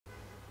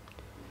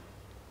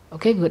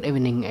Okay, good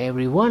evening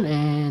everyone,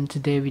 and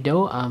today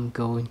video I'm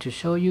going to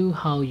show you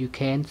how you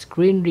can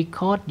screen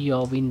record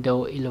your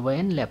Windows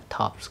 11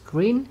 laptop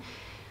screen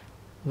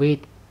with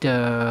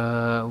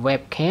the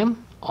webcam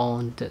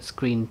on the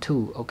screen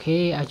too.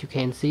 Okay, as you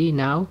can see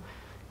now,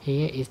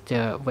 here is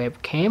the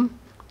webcam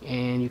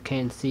and you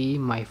can see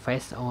my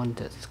face on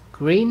the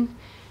screen,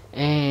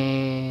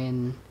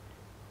 and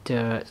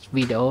the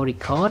video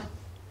record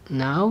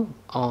now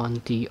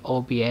on the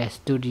OBS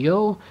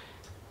studio,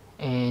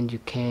 and you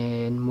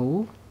can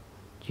move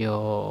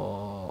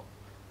your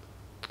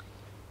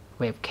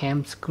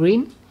webcam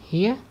screen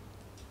here,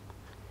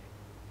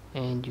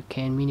 and you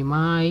can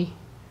minimize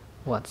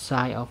what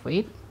size of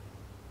it,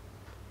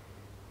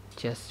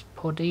 just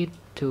put it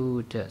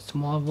to the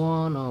small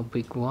one or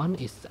big one,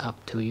 it's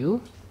up to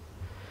you.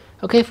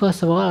 Okay,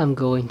 first of all I'm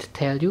going to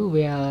tell you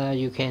where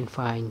you can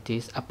find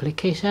this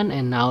application,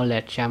 and now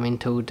let's jump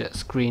into the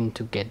screen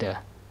together.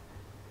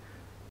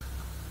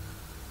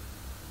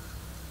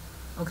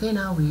 Okay,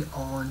 now we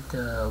on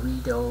the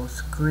video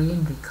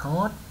screen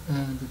record,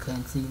 and you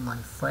can see my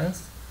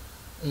face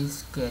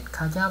is get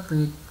catch up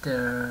with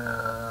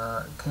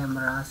the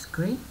camera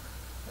screen.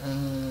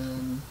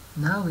 And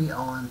now we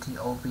on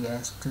the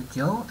OBS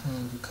studio,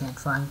 and you can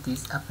find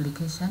this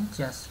application.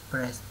 Just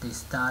press the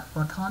start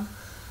button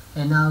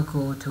and now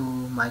go to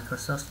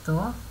Microsoft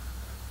Store.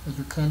 If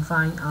you can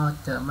find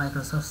out the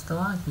Microsoft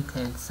Store, you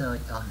can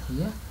search on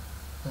here,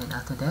 and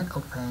after that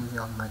open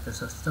your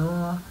Microsoft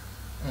Store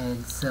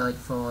and search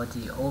for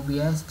the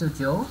OBS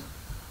studio,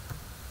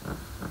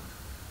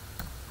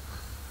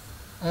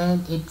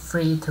 and it's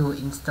free to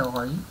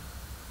install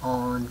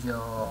on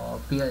your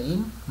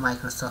built-in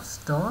Microsoft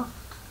Store.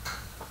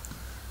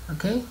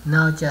 Okay,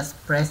 now just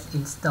press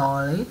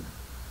install it,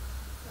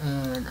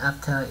 and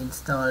after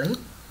install it,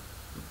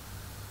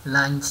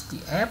 launch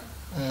the app,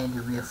 and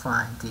you will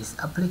find this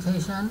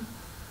application.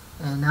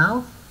 And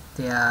now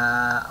they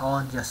are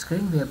on your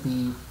screen will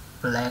be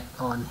black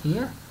on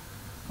here.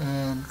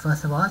 And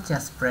first of all,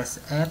 just press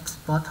apps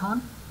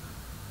button,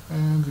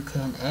 and you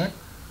can add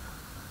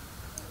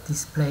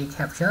display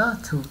capture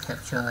to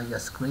capture your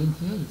screen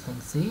here, you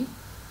can see,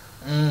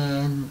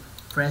 and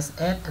press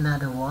add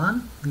another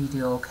one,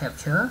 video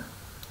capture,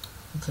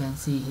 you can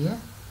see here.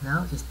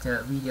 Now it's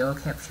the video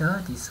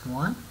capture, this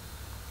one,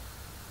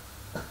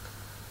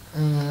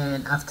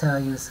 and after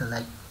you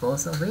select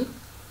both of it,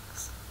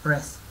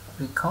 press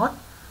record,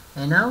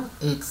 and now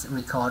it's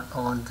record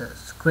on the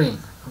screen.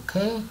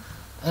 Okay,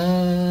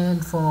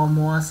 and for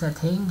more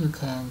setting, you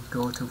can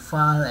go to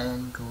file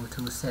and go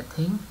to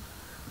setting,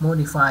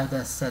 modify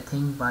the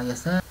setting by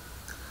yourself.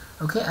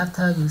 Okay,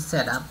 after you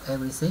set up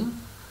everything,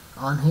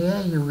 on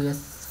here you will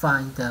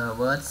find the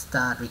word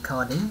start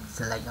recording,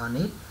 select on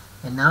it,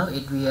 and now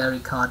it will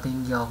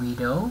recording your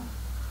video.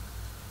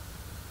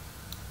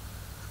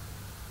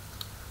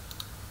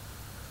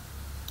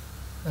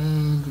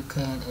 And you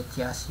can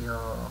adjust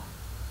your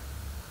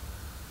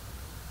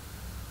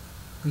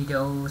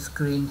video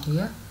screen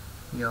here,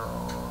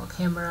 your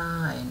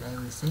camera and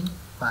everything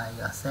by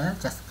yourself,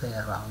 just play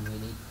around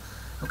with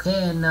it.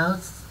 Okay, and now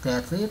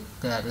that's it.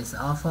 That is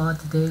all for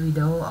today's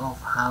video of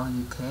how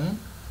you can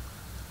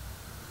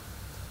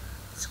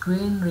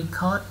screen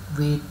record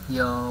with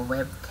your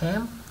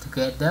webcam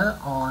together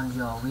on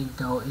your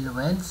Windows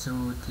 11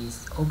 through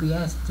this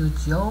OBS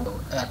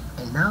Studio app.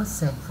 And now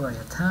thanks for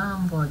your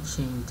time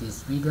watching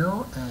this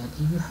video, and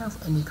if you have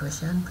any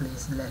question,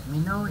 please let me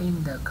know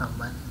in the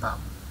comment box.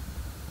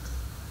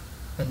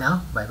 And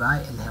now bye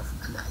bye and have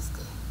a nice day.